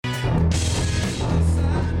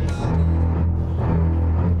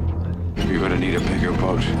need a bigger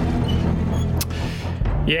boat.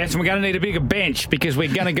 Yes, and we're going to need a bigger bench because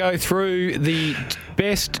we're going to go through the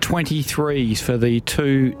best 23s for the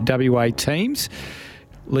two WA teams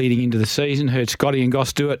leading into the season. Heard Scotty and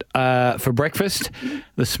Goss do it for breakfast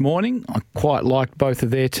this morning. I quite liked both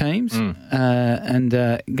of their teams and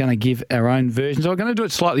going to give our own versions. I'm going to do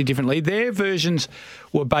it slightly differently. Their versions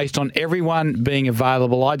were based on everyone being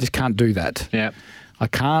available. I just can't do that. Yeah. I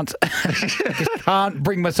can't. I just can't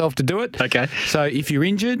bring myself to do it. Okay. So if you're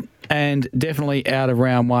injured and definitely out of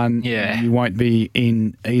round one, you won't be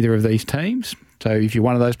in either of these teams. So if you're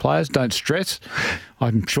one of those players, don't stress.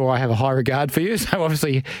 I'm sure I have a high regard for you. So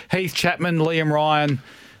obviously Heath Chapman, Liam Ryan,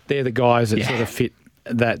 they're the guys that sort of fit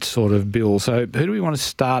that sort of bill. So who do we want to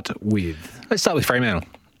start with? Let's start with Fremantle.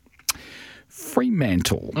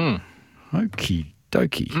 Fremantle. Okie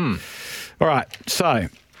dokie. All right. So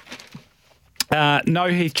no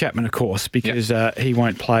Heath Chapman, of course, because he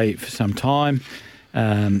won't play for some time.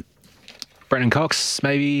 Brendan Cox,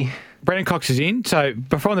 maybe. Brendan Cox is in. So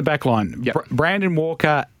from the back line, Brandon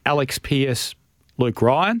Walker, Alex Pearce, Luke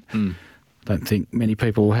Ryan. Don't think many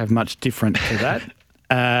people will have much different to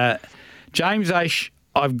that. James Aish,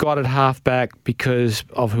 I've got at halfback because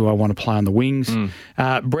of who I want to play on the wings.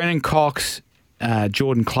 Brendan Cox,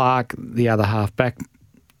 Jordan Clark, the other halfback.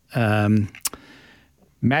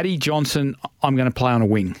 Matty Johnson, I'm going to play on a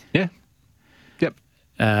wing. Yeah.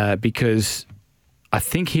 Yep. Because I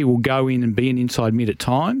think he will go in and be an inside mid at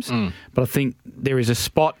times, but I think there is a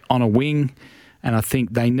spot on a wing, and I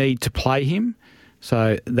think they need to play him.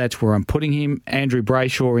 So that's where I'm putting him. Andrew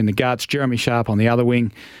Brayshaw in the guts, Jeremy Sharp on the other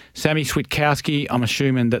wing. Sammy Switkowski, I'm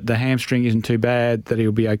assuming that the hamstring isn't too bad, that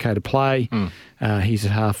he'll be okay to play. He's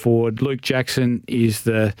at half forward. Luke Jackson is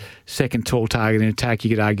the second tall target in attack.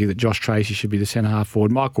 You could argue that Josh Tracy should be the centre half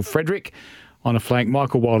forward. Michael Frederick on a flank.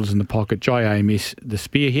 Michael Walters in the pocket. Jai Amiss, the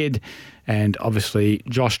spearhead. And obviously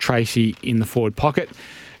Josh Tracy in the forward pocket.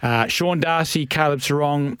 Sean Darcy, Caleb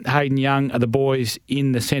Sarong, Hayden Young are the boys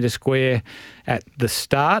in the centre square at the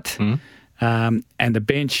start. And the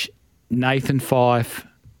bench, Nathan Fyfe,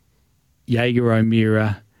 Jaeger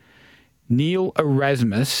O'Meara, Neil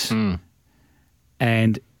Erasmus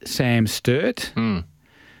and Sam Sturt.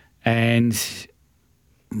 And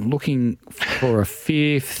looking for a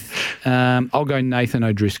fifth, I'll go Nathan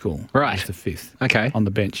O'Driscoll. Right. As the fifth. Okay. On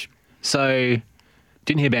the bench. So,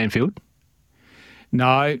 didn't hear Banfield?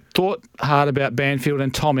 No, thought hard about Banfield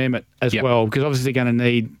and Tom Emmett as well, because obviously they're going to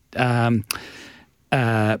need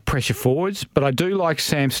pressure forwards. But I do like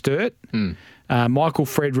Sam Sturt, Michael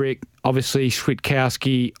Frederick, obviously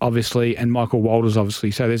Switkowski, obviously, and Michael Walters, obviously.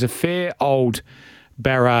 So there's a fair old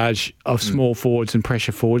barrage of small forwards and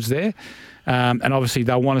pressure forwards there. And obviously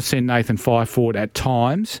they'll want to send Nathan Fyfe forward at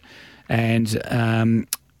times. And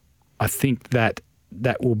I think that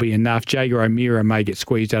will be enough. Jaeger O'Meara may get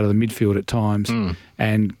squeezed out of the midfield at times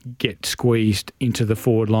and get squeezed into the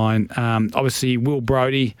forward line. Obviously, Will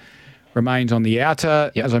Brodie remains on the outer.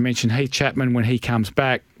 As I mentioned, Heath Chapman, when he comes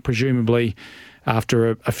back, presumably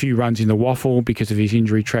after a few runs in the waffle because of his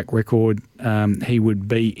injury track record, he would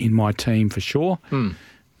be in my team for sure.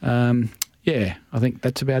 I think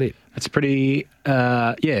that's about it. That's a pretty,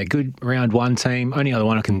 good round one team. Only other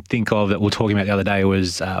one I can think of that we were talking about the other day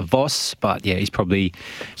was Voss, but he's probably,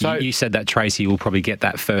 you said that Tracy will probably get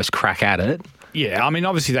that first crack at it. Yeah, I mean,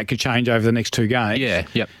 obviously that could change over the next two games. Yeah,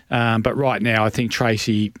 yep. But right now I think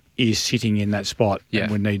Tracy is sitting in that spot and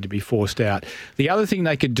would need to be forced out. The other thing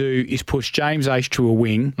they could do is push James Aish to a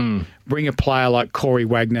wing, bring a player like Corey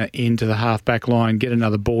Wagner into the half-back line, get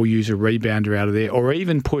another ball user rebounder out of there, or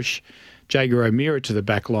even push Jaeger O'Meara to the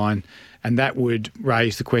back line, and that would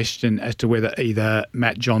raise the question as to whether either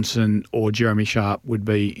Matt Johnson or Jeremy Sharp would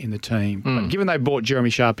be in the team. But given they brought Jeremy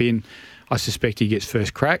Sharp in, I suspect he gets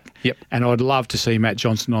first crack. Yep. And I'd love to see Matt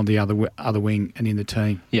Johnson on the other wing and in the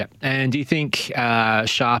team. Yeah. And do you think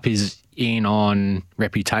Sharp is in on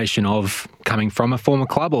reputation of coming from a former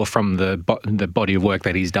club or from the body of work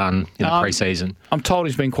that he's done in the pre-season? I'm told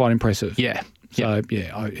he's been quite impressive. Yeah. So,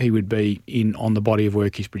 he would be in on the body of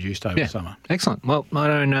work he's produced over the summer. Excellent. Well, I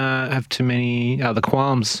don't have too many other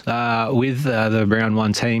qualms with the round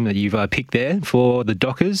one team that you've picked there for the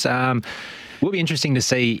Dockers. Will be interesting to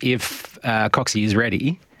see if Coxie is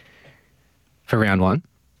ready for round one.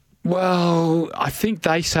 Well, I think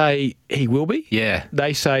they say he will be. Yeah.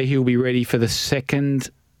 They say he'll be ready for the second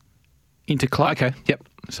interclub. Okay, yep.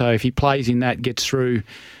 So if he plays in that, gets through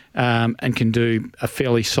and can do a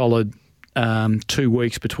fairly solid 2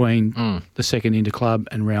 weeks between the second interclub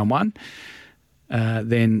and round one,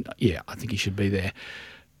 then, I think he should be there.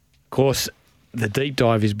 Of course, The deep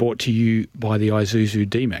dive is brought to you by the Isuzu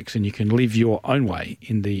D-Max, and you can live your own way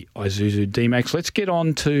in the Isuzu D-Max. Let's get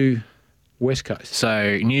on to West Coast.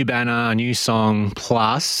 So, new banner, new song,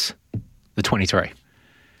 plus the 23.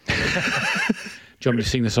 Do you want me to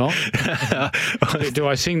sing the song? Do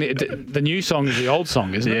I sing the new song? Is the old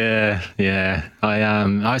song, isn't it? Yeah.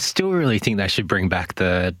 I still really think they should bring back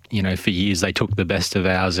the, for years they took the best of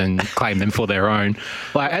ours and claimed them for their own.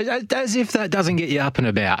 Like, as if that doesn't get you up and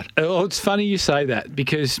about. Oh, it's funny you say that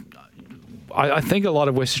because I think a lot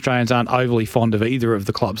of West Australians aren't overly fond of either of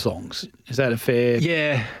the club songs. Is that a fair?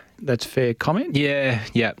 Yeah. That's a fair comment? Yeah.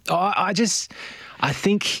 I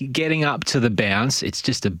think getting up to the bounce, it's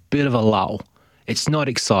just a bit of a lull. It's not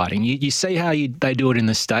exciting. You see how they do it in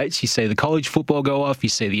the States. You see the college football go off. You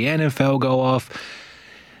see the NFL go off.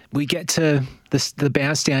 We get to the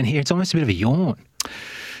bounce down here. It's almost a bit of a yawn.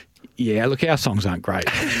 Yeah, look, our songs aren't great.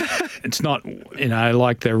 It's not,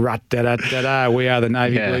 like the rut-da-da-da-da, We Are the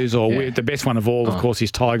Navy Blues, or the best one of all, of course,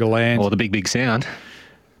 is Tigerland. Or the Big Big Sound.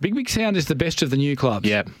 Big Big Sound is the best of the new clubs.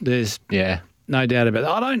 Yeah. There's no doubt about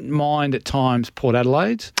that. I don't mind at times Port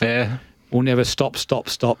Adelaide's. Yeah. We'll never stop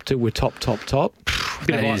till we're top.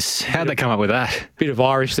 How'd they come up with that? Bit of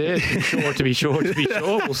Irish there. To be sure.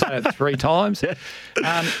 We'll say it 3 times.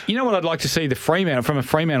 You know what I'd like to see from a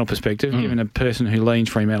Fremantle perspective, given a person who leans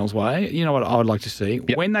Fremantle's way, you know what I would like to see?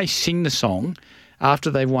 Yep. When they sing the song after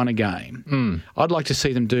they've won a game, I'd like to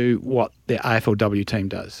see them do what their AFLW team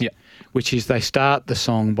does, which is they start the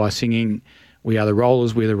song by singing, "We are the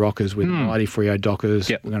rollers, we're the rockers, we're the mighty Freo Dockers.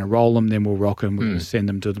 Yep. We're going to roll them, then we'll rock them. We're going to send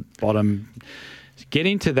them to the bottom." Get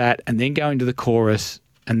into that and then go into the chorus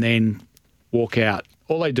and then walk out.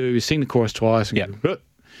 All they do is sing the chorus twice and go, "Ruh."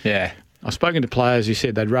 Yeah. I've spoken to players who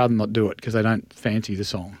said they'd rather not do it because they don't fancy the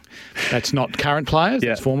song. That's not current players,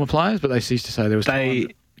 that's former players, but they used to say there was time.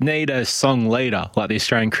 Need a song leader like the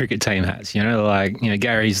Australian cricket team has.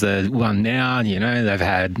 Gary's the one now. They've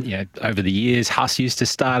had, over the years, Huss used to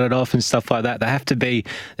start it off and stuff like that. They have to be,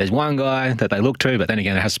 there's one guy that they look to, but then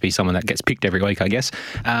again, it has to be someone that gets picked every week, I guess,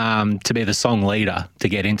 to be the song leader to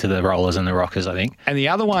get into the rollers and the rockers, I think. And the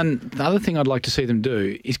other thing I'd like to see them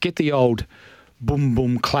do is get the old boom,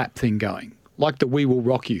 boom, clap thing going, like the We Will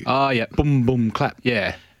Rock You. Oh, yeah. Boom, boom, clap.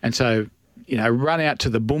 Yeah. And so, run out to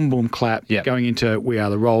the boom, boom, clap, going into We Are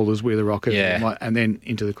the Rollers, We're the Rockers, and then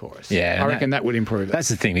into the chorus. Yeah. I reckon that would improve it. That's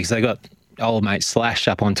the thing, because they got old mate Slash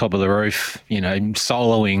up on top of the roof,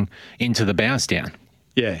 soloing into the bounce down.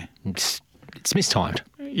 Yeah. It's mistimed.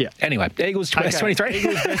 Yeah. Anyway, Eagles Best 23.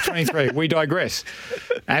 Eagles Best 23. We digress.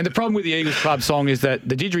 And the problem with the Eagles Club song is that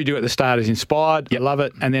the didgeridoo at the start is inspired. I love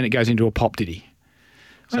it. And then it goes into a pop ditty.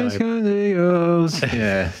 Let's go the Eagles.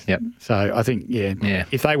 Yeah. Yep. So I think,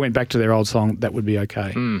 if they went back to their old song, that would be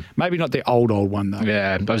okay. Maybe not their old one, though.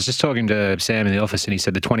 Yeah. I was just talking to Sam in the office and he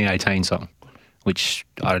said the 2018 song, which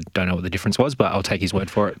I don't know what the difference was, but I'll take his word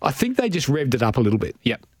for it. I think they just revved it up a little bit.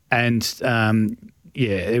 Yep. And,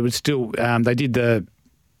 it was still, they did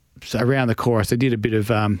around the chorus, they did a bit of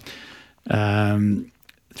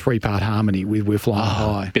 3-part harmony with We're Flying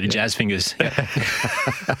High. Bit of jazz fingers.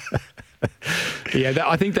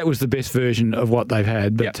 I think that was the best version of what they've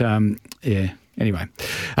had. But, anyway.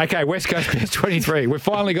 Okay, West Coast Best 23. We've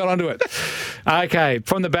finally got onto it. Okay,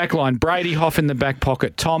 from the back line, Brady Hoff in the back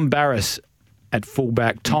pocket, Tom Barras at full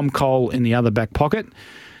back, Tom Cole in the other back pocket,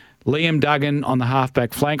 Liam Duggan on the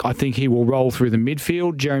half-back flank. I think he will roll through the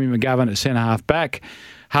midfield. Jeremy McGovern at centre-half back.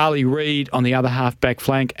 Harley Reid on the other half-back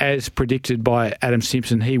flank. As predicted by Adam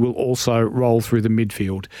Simpson, he will also roll through the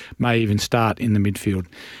midfield, may even start in the midfield.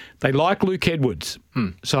 They like Luke Edwards,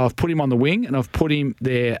 so I've put him on the wing and I've put him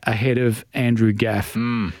there ahead of Andrew Gaff.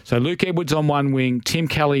 So Luke Edwards on one wing, Tim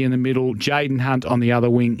Kelly in the middle, Jaden Hunt on the other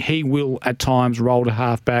wing. He will at times roll to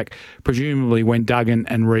half-back, presumably when Duggan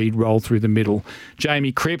and Reid roll through the middle.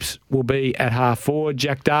 Jamie Cripps will be at half-forward,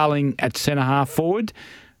 Jack Darling at centre-half forward.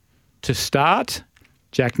 To start,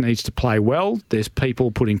 Jack needs to play well. There's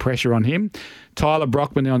people putting pressure on him. Tyler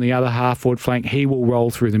Brockman on the other half-forward flank. He will roll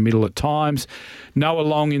through the middle at times. Noah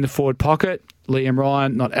Long in the forward pocket. Liam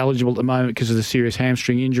Ryan not eligible at the moment because of the serious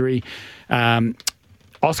hamstring injury.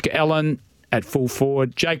 Oscar Allen at full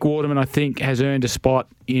forward. Jake Waterman, I think, has earned a spot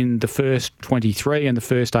in the first 23 and the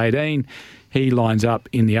first 18. He lines up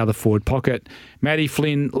in the other forward pocket. Matty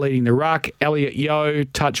Flynn leading the ruck. Elliot Yeo,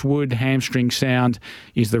 touch wood, hamstring sound,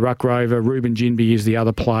 is the ruck rover. Ruben Jinby is the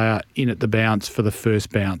other player in at the bounce for the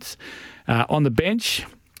first bounce. On the bench,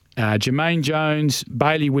 Jermaine Jones,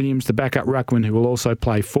 Bailey Williams, the backup ruckman, who will also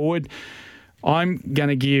play forward. I'm going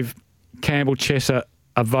to give Campbell Chesser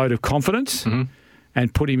a vote of confidence.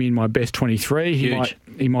 and put him in my best 23. Huge.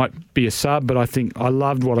 He might be a sub, but I think I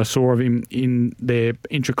loved what I saw of him in their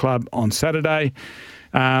intra-club on Saturday.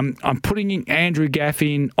 I'm putting in Andrew Gaff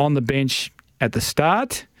in on the bench at the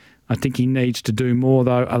start. I think he needs to do more,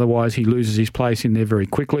 though. Otherwise, he loses his place in there very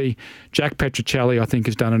quickly. Jack Petrocelli, I think,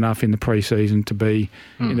 has done enough in the pre-season to be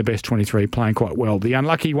in the best 23, playing quite well. The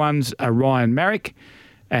unlucky ones are Ryan Marrick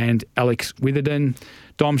and Alex Witherden.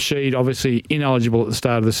 Dom Sheed, obviously ineligible at the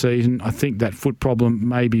start of the season. I think that foot problem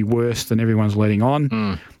may be worse than everyone's letting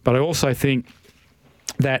on. But I also think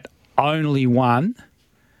that only one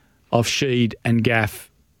of Sheed and Gaff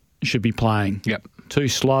should be playing. Yep. Two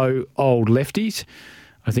slow old lefties.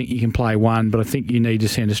 I think you can play one, but I think you need to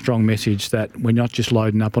send a strong message that we're not just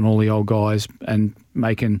loading up on all the old guys and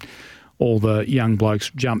making all the young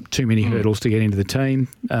blokes jump too many hurdles to get into the team.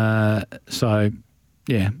 So,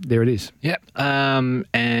 yeah, there it is. Yep.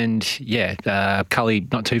 Cully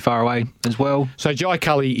not too far away as well. So Jai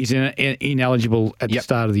Cully is ineligible at the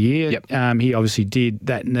start of the year. Yep. He obviously did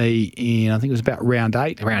that knee in, I think it was about round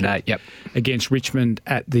 8. Round 8, yep. Against Richmond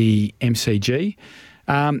at the MCG.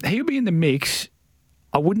 He'll be in the mix.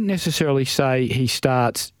 I wouldn't necessarily say he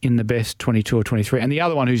starts in the best 22 or 23. And the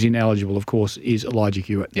other one who's ineligible, of course, is Elijah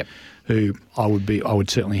Hewitt, who I would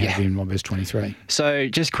certainly have in my best 23. So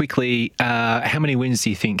just quickly, how many wins do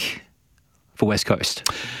you think for West Coast?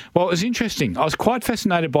 Well, it was interesting. I was quite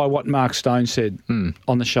fascinated by what Mark Stone said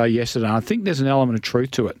on the show yesterday. And I think there's an element of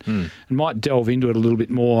truth to it. And might delve into it a little bit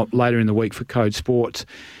more later in the week for Code Sports.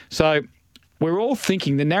 So we're all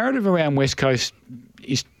thinking the narrative around West Coast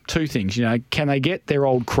is two things. Can they get their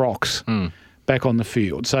old crocs back on the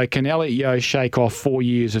field? So can Elliot Yeo shake off 4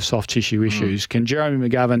 years of soft tissue issues? Can Jeremy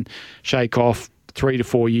McGovern shake off 3 to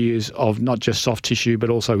 4 years of not just soft tissue but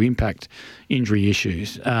also impact injury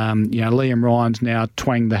issues? Liam Ryan's now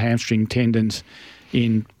twanged the hamstring tendons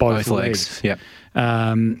in both legs. Yep.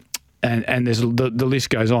 And there's the list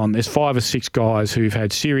goes on. There's 5 or 6 guys who've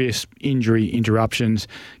had serious injury interruptions.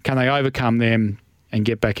 Can they overcome them and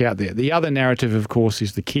get back out there? The other narrative, of course,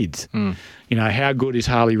 is the kids. How good is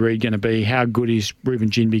Harley Reid going to be? How good is Reuben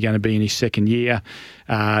Ginbey going to be in his second year?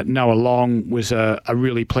 Noah Long was a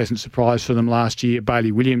really pleasant surprise for them last year.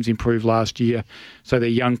 Bailey Williams improved last year. So they're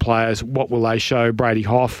young players. What will they show? Brady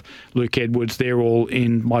Hoff, Luke Edwards, they're all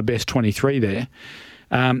in my best 23 there.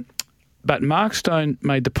 But Mark Stone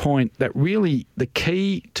made the point that really the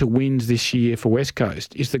key to wins this year for West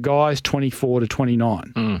Coast is the guys 24 to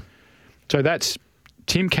 29. So that's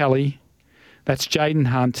Tim Kelly, that's Jaden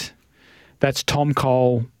Hunt, that's Tom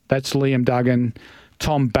Cole, that's Liam Duggan.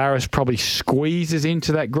 Tom Barras probably squeezes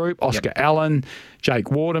into that group. Oscar Allen,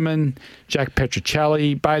 Jake Waterman, Jack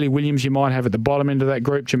Petrocelli, Bailey Williams you might have at the bottom end of that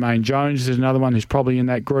group. Jermaine Jones is another one who's probably in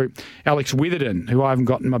that group. Alex Witherden, who I haven't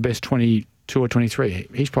gotten my best 22 or 23,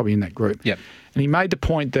 he's probably in that group. Yep. And he made the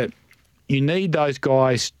point that you need those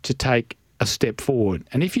guys to take a step forward.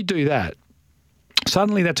 And if you do that,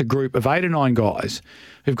 suddenly that's a group of 8 or 9 guys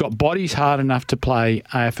who've got bodies hard enough to play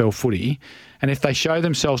AFL footy. And if they show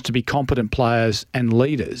themselves to be competent players and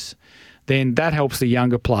leaders, then that helps the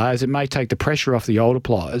younger players. It may take the pressure off the older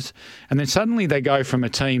players. And then suddenly they go from a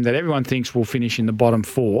team that everyone thinks will finish in the bottom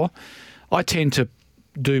 4. I tend to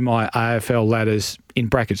do my AFL ladders in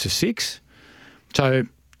brackets of 6. So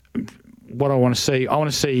what I want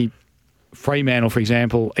to see Fremantle, for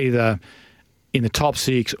example, either in the top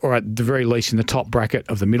 6 or at the very least in the top bracket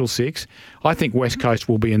of the middle 6. I think West Coast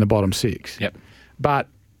will be in the bottom 6. Yep. But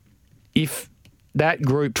if that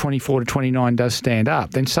group 24 to 29 does stand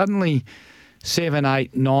up, then suddenly 7,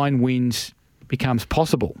 8, 9 wins becomes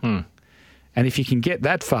possible. And if you can get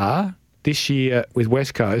that far this year with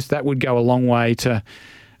West Coast, that would go a long way to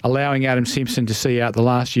allowing Adam Simpson to see out the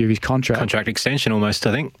last year of his contract. Contract extension almost,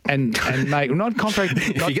 I think. And make, not contract...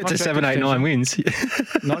 if you get to 7, 8, 9 wins.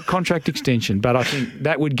 Not contract extension, but I think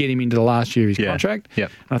that would get him into the last year of his contract.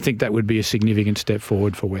 Yep. And I think that would be a significant step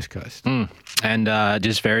forward for West Coast. And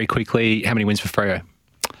just very quickly, how many wins for Freo?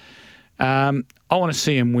 I want to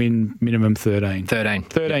see him win minimum 13.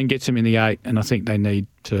 13 gets him in the 8, and I think they need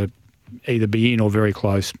to either be in or very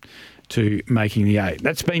close to making the 8.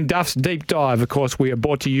 That's been Duff's Deep Dive. Of course, we are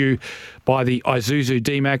brought to you by the Isuzu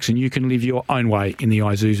D-Max, and you can live your own way in the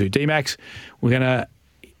Isuzu D-Max. We're going to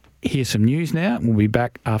hear some news now, and we'll be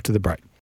back after the break.